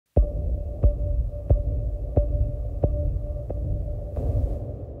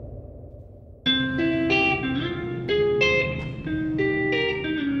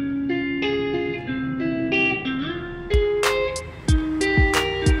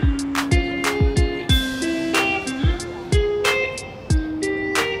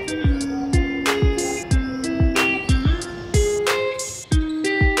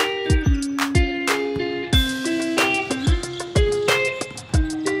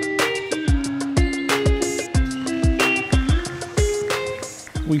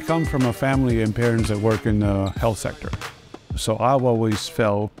we come from a family and parents that work in the health sector. So I've always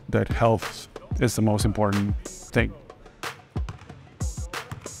felt that health is the most important thing.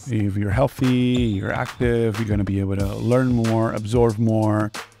 If you're healthy, you're active, you're going to be able to learn more, absorb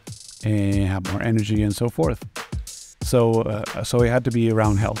more, and have more energy and so forth. So it had to be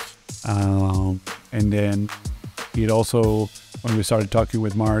around health. And then it also, when we started talking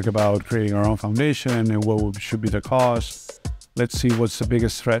with Mark about creating our own foundation and what should be the cost, let's see what's the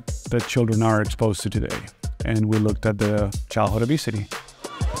biggest threat that children are exposed to today. And we looked at the childhood obesity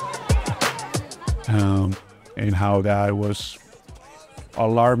and how that was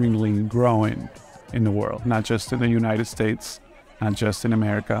alarmingly growing in the world, not just in the United States, not just in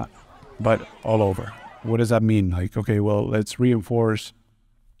America, but all over. What does that mean? Like, okay, well, let's reinforce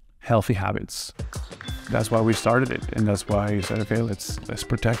healthy habits. That's why we started it, and that's why I said, okay, let's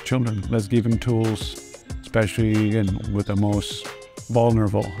protect children. Let's give them tools, especially again with the most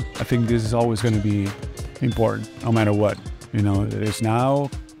vulnerable. I think this is always going to be important, no matter what. You know, it is now.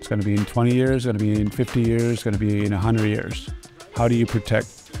 It's going to be in 20 years. It's going to be in 50 years. It's going to be in 100 years. How do you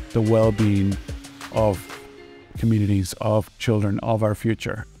protect the well-being of communities, of children, of our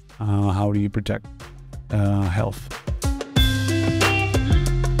future? How do you protect health?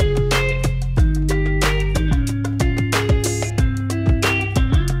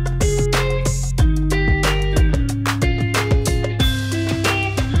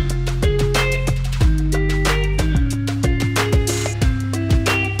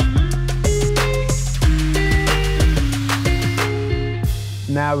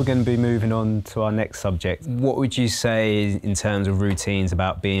 Now we're going to be moving on to our next subject. What would you say in terms of routines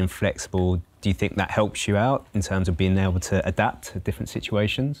about being flexible? Do you think that helps you out in terms of being able to adapt to different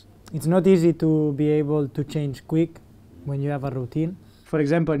situations? It's not easy to be able to change quick when you have a routine. For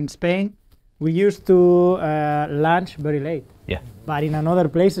example, in Spain, we used to lunch very late. Yeah. But in another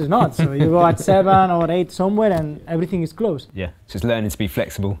places not. So you go at 7 or 8 somewhere and everything is closed. Yeah, so it's learning to be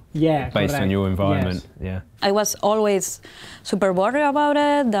flexible based correct. on your environment. Yes. Yeah. I was always super worried about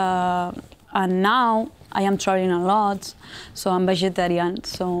it, and now I am traveling a lot, so I'm vegetarian.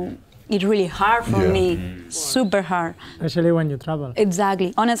 So it's really hard for me, super hard. Especially when you travel.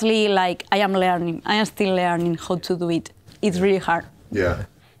 Exactly. Honestly, like I am learning. I am still learning how to do it. It's really hard. Yeah.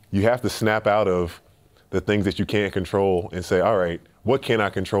 You have to snap out of the things that you can't control and say, all right, what can I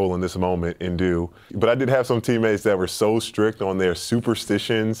control in this moment and do? But I did have some teammates that were so strict on their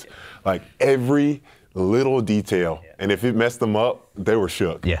superstitions, like every little detail. And if it messed them up, they were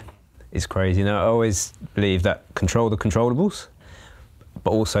shook. Yeah, it's crazy. You know, I always believe that control the controllables,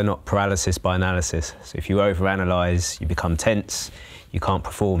 but also not paralysis by analysis. So if you overanalyze, you become tense, you can't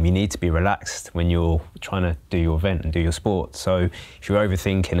perform. You need to be relaxed when you're trying to do your event and do your sport. So if you're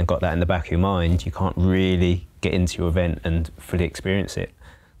overthinking and got that in the back of your mind, you can't really get into your event and fully experience it.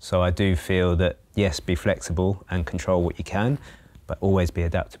 So I do feel that, yes, be flexible and control what you can, but always be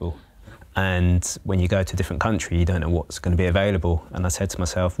adaptable. And when you go to a different country, you don't know what's going to be available. And I said to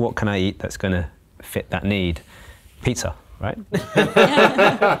myself, what can I eat that's going to fit that need? Pizza, right?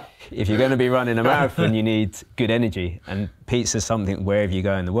 If you're going to be running a marathon, you need good energy. And pizza is something wherever you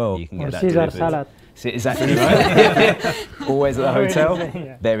go in the world, you can get that Caesar delivered. salad. Exactly right. Always at the hotel,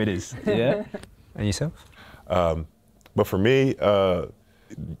 Yeah. there it is. Yeah. And yourself? But for me,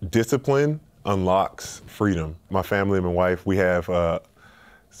 discipline unlocks freedom. My family and my wife, we have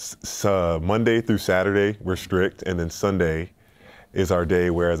Monday through Saturday, we're strict, and then Sunday is our day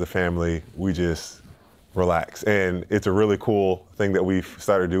where as a family, we just relax. And it's a really cool thing that we've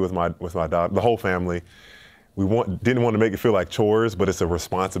started to do with my daughter, the whole family. We didn't want to make it feel like chores, but it's a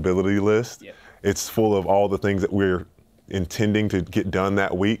responsibility list. Yep. It's full of all the things that we're intending to get done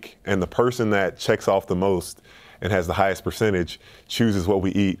that week. And the person that checks off the most and has the highest percentage chooses what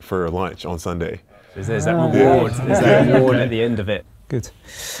we eat for lunch on Sunday. There's that reward. There's that reward at the end of it. Good.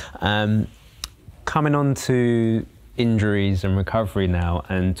 Coming on to injuries and recovery now,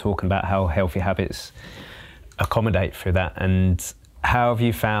 and talking about how healthy habits accommodate for that, and how have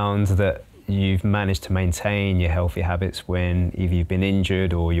you found that you've managed to maintain your healthy habits when either you've been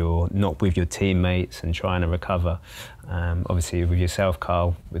injured or you're not with your teammates and trying to recover? Obviously with yourself,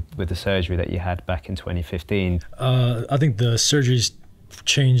 Kyle, with the surgery that you had back in 2015. I think the surgeries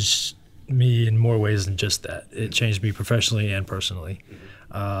changed me in more ways than just that. It changed me professionally and personally.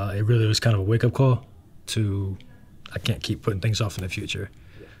 It really was kind of a wake-up call to, I can't keep putting things off in the future.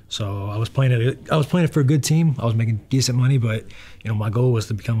 So I was playing it for a good team. I was making decent money, but my goal was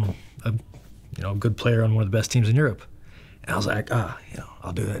to become a good player on one of the best teams in Europe. And I was like,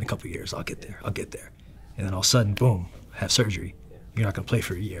 I'll do that in a couple of years. I'll get there. And then all of a sudden, boom, have surgery. You're not gonna play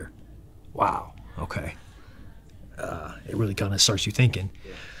for a year. Wow. Okay. it really kind of starts you thinking.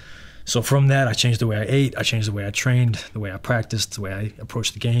 So from that, I changed the way I ate, I changed the way I trained, the way I practiced, the way I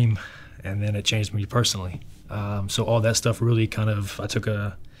approached the game, and then it changed me personally. So all that stuff really kind of, I took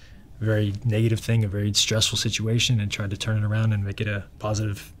a very negative thing, a very stressful situation, and tried to turn it around and make it a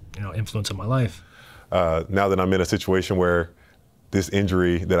positive, influence on my life. Now that I'm in a situation where this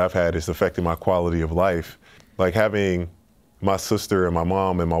injury that I've had is affecting my quality of life, like having my sister and my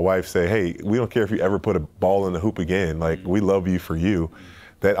mom and my wife say, hey, we don't care if you ever put a ball in the hoop again, like we love you for you,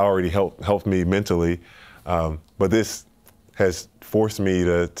 that already helped me mentally. But this has forced me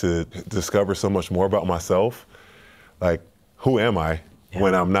to discover so much more about myself. Like, who am I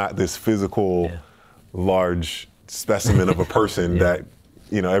when I'm not this physical, large specimen of a person that,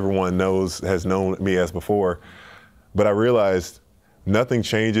 everyone has known me as before. But I realized nothing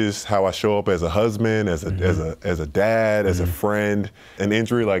changes how I show up as a husband, as a dad, as a friend. An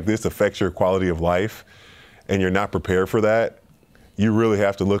injury like this affects your quality of life, and you're not prepared for that. You really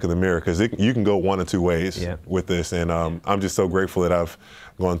have to look in the mirror, because you can go one of two ways with this. And I'm just so grateful that I've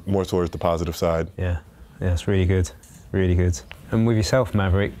gone more towards the positive side. Yeah, it's really good, really good. And with yourself,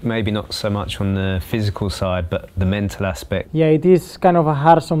 Maverick, maybe not so much on the physical side, but the mental aspect. Yeah, it is kind of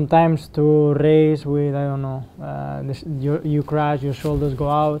hard sometimes to race with, I don't know, you crash, your shoulders go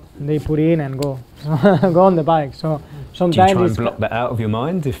out, they put in and go, go on the bike. So sometimes do you try and block that out of your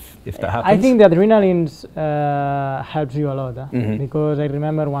mind if that happens? I think the adrenaline helps you a lot, because I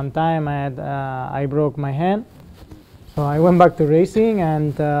remember one time I broke my hand, so I went back to racing,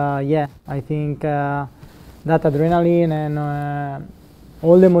 and I think that adrenaline and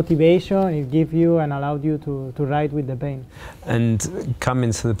all the motivation it gives you and allowed you to ride with the pain. And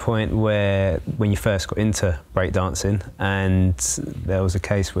coming to the point where, when you first got into breakdancing, and there was a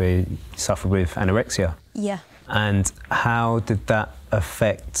case where you suffered with anorexia. Yeah. And how did that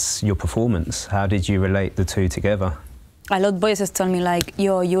affect your performance? How did you relate the two together? A lot of voices tell me like,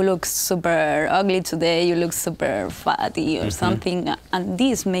 yo, you look super ugly today, you look super fatty or something. And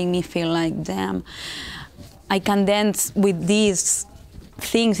this made me feel like, damn, I can dance with these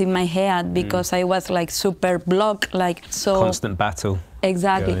things in my head, because I was like super blocked, like so. Constant battle.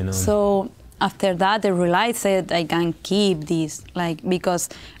 Exactly. So after that, I realized that I can keep this, like, because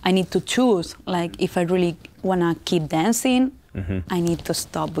I need to choose, like, if I really wanna keep dancing, I need to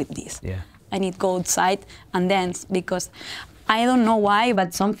stop with this. Yeah. I need to go outside and dance, because I don't know why,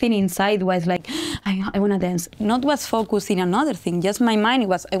 but something inside was like, I wanna dance. Not was focused in another thing, just my mind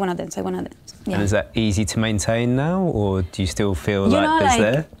was, I wanna dance, I wanna dance. Yeah. And is that easy to maintain now, or do you still feel like there's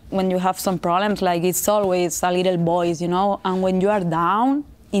there? When you have some problems, like, it's always a little voice, and when you are down,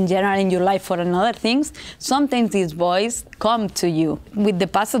 in general in your life for another things, sometimes this voice come to you. With the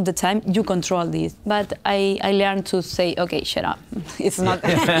pass of the time, you control this. But I learned to say, okay, shut up. It's not,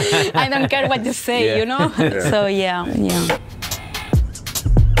 I don't care what you say, So yeah.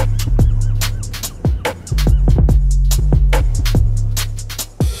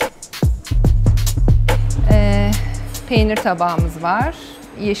 Peynir tabağımız var,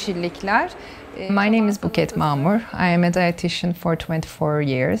 yeşillikler. My name is Buket Mamur. I am a dietitian for 24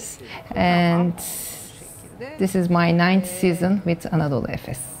 years, and this is my 9th season with Anadolu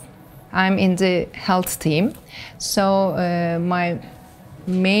Efes. I'm in the health team, so my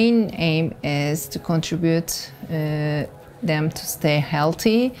main aim is to contribute them to stay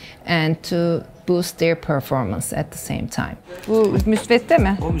healthy and to boost their performance at the same time. Bu müsvedde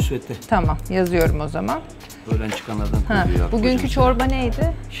mi? O müsvedde. Tamam, yazıyorum o zaman. Öğlen çıkanlardan koyuyor. Bugünkü çorba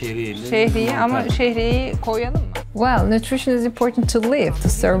neydi? Şehriyeli. Şehriye, ama şehriyeyi koyalım mı? Well, nutrition is important to live, to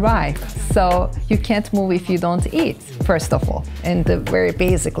survive. So you can't move if you don't eat, first of all, in the very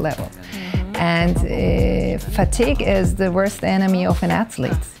basic level. And fatigue is the worst enemy of an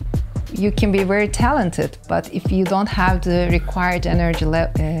athlete. You can be very talented, but if you don't have the required energy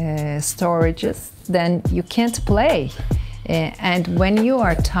storages, then you can't play. And when you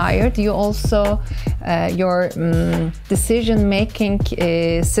are tired, you also, your decision-making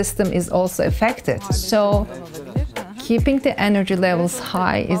system is also affected. So keeping the energy levels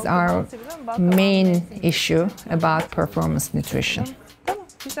high is our main issue about performance nutrition. Tamam,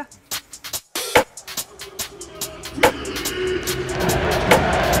 güzel.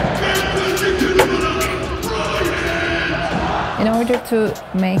 In order to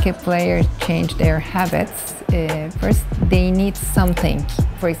make a player change their habits, first they need something.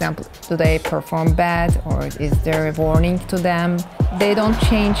 For example, do they perform bad, or is there a warning to them? They don't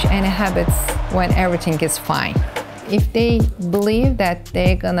change any habits when everything is fine. If they believe that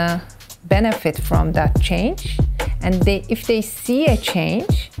they're gonna benefit from that change, and if they see a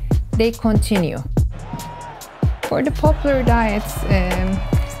change, they continue. For the popular diets,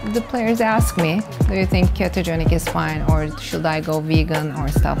 the players ask me, do you think ketogenic is fine, or should I go vegan, or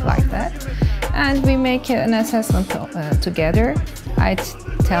stuff like that? And we make an assessment together. I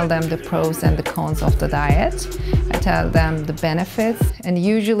tell them the pros and the cons of the diet. I tell them the benefits. And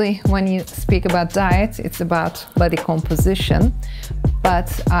usually when you speak about diet, it's about body composition.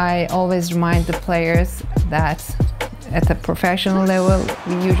 But I always remind the players that at a professional level,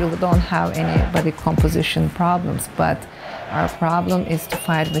 we usually don't have any body composition problems, but our problem is to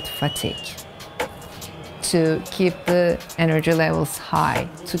fight with fatigue, to keep the energy levels high,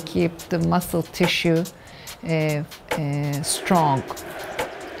 to keep the muscle tissue strong,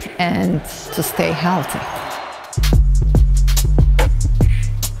 and to stay healthy.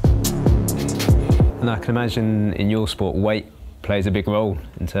 And I can imagine in your sport, weight plays a big role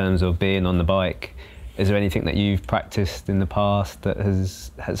in terms of being on the bike. Is there anything that you've practiced in the past that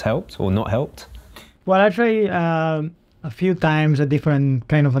has helped or not helped? Well, I try a few times a different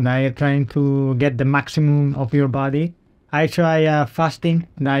kind of a diet, trying to get the maximum of your body. I try a fasting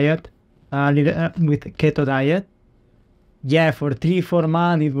diet with keto diet. Yeah, for 3-4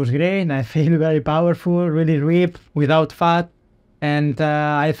 months it was great. I feel very powerful, really ripped, without fat, and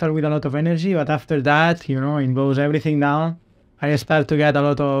I felt with a lot of energy. But after that, you know, it goes everything down. I start to get a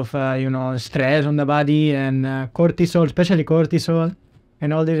lot of, stress on the body and cortisol, especially cortisol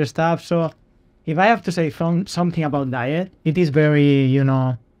and all this stuff. So if I have to say something about diet, it is very,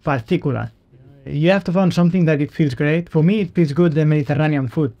 particular. You have to find something that it feels great. For me, it feels good, the Mediterranean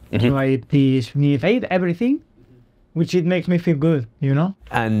food. Mm-hmm. So if I eat everything, which it makes me feel good,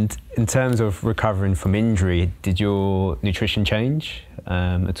 And in terms of recovering from injury, did your nutrition change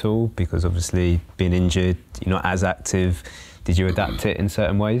at all? Because obviously being injured, you're not as active. Did you adapt it in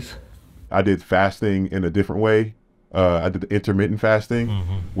certain ways? I did fasting in a different way. I did the intermittent fasting,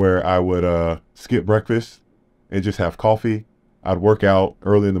 where I would skip breakfast and just have coffee. I'd work out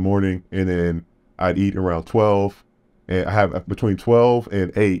early in the morning, and then I'd eat around 12. And I have between 12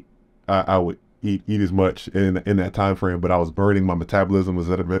 and 8, I would eat as much in that time frame. But I was burning, my metabolism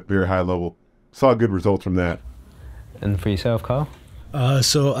was at a very high level. Saw good results from that. And for yourself, Kyle?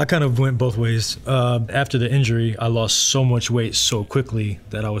 So I kind of went both ways. After the injury, I lost so much weight so quickly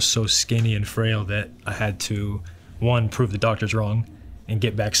that I was so skinny and frail that I had to, 1, prove the doctors wrong and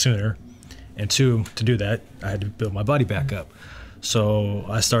get back sooner. And 2, to do that, I had to build my body back up. So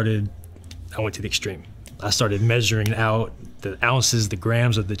I went to the extreme. I started measuring out the ounces, the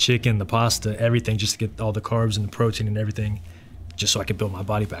grams of the chicken, the pasta, everything, just to get all the carbs and the protein and everything, just so I could build my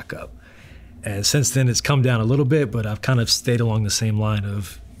body back up. And since then, it's come down a little bit, but I've kind of stayed along the same line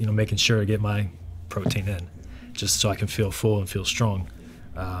of, making sure I get my protein in, just so I can feel full and feel strong,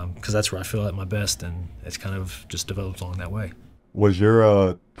 because that's where I feel at my best, and it's kind of just developed along that way. Was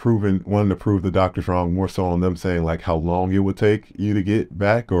your wanting to prove the doctors wrong more so on them saying like how long it would take you to get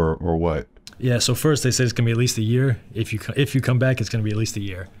back, or what? Yeah, so first they said it's gonna be at least a year. If you come back, it's gonna be at least a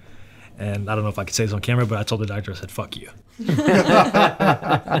year. And I don't know if I could say this on camera, but I told the doctor, I said, "Fuck you."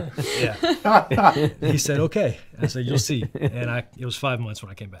 Yeah. He said, "Okay." I said, "You'll see." And it was 5 months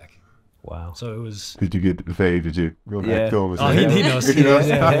when I came back. Wow. So it was. Did you get the fade? Did you go back to him? Oh, he knows. He knows.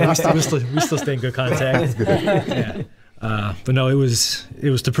 Yeah, we still stay in good contact. Yeah. But no, it was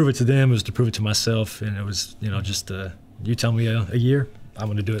to prove it to them. It was to prove it to myself, and it was just you tell me a year, I'm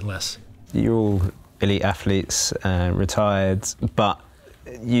going to do it in less. You're all elite athletes, retired, but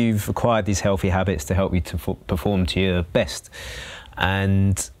you've acquired these healthy habits to help you to perform to your best.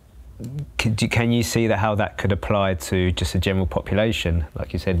 And can you see how that could apply to just the general population?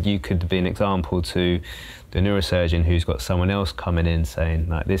 Like you said, you could be an example to the neurosurgeon who's got someone else coming in saying,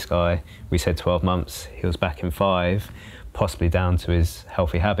 like, this guy, we said 12 months, he was back in 5, possibly down to his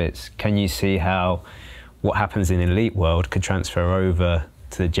healthy habits. Can you see how what happens in the elite world could transfer over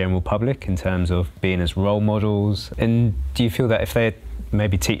to the general public in terms of being as role models? And do you feel that if they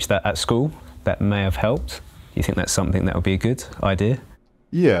maybe teach that at school, that may have helped? Do you think that's something that would be a good idea?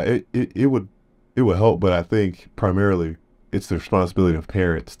 Yeah, it would help, but I think primarily it's the responsibility of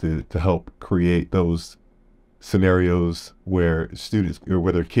parents to help create those scenarios where students or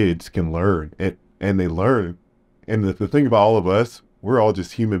where their kids can learn and they learn. And the thing about all of us, we're all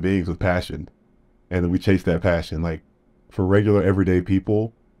just human beings with passion, and we chase that passion. Like, for regular everyday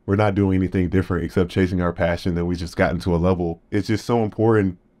people, we're not doing anything different except chasing our passion, and we just gotten to a level. It's just so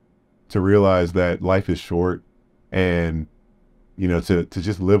important to realize that life is short, and to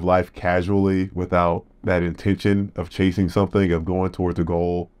just live life casually without that intention of chasing something, of going towards a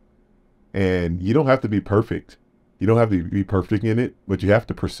goal. And you don't have to be perfect. You don't have to be perfect in it, but you have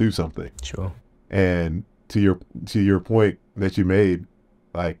to pursue something. Sure. And to your point that you made,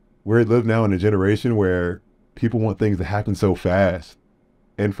 like, we live now in a generation where people want things to happen so fast.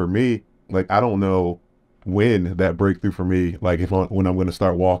 And for me, like, I don't know when that breakthrough for me, like when I'm going to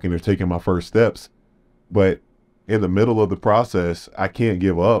start walking or taking my first steps, but in the middle of the process, I can't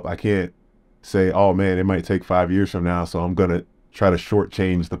give up. I can't say, oh man, it might take 5 years from now, so I'm going to try to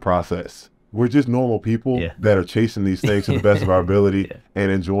shortchange the process. We're just normal people that are chasing these things to the best of our ability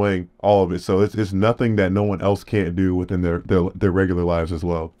and enjoying all of it. So it's nothing that no one else can't do within their regular lives as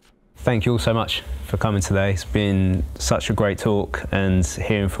well. Thank you all so much for coming today. It's been such a great talk, and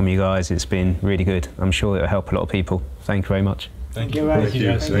hearing from you guys, it's been really good. I'm sure it'll help a lot of people. Thank you very much. Thank you. Thank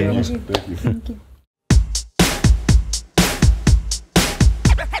you. Thank you. Thank you.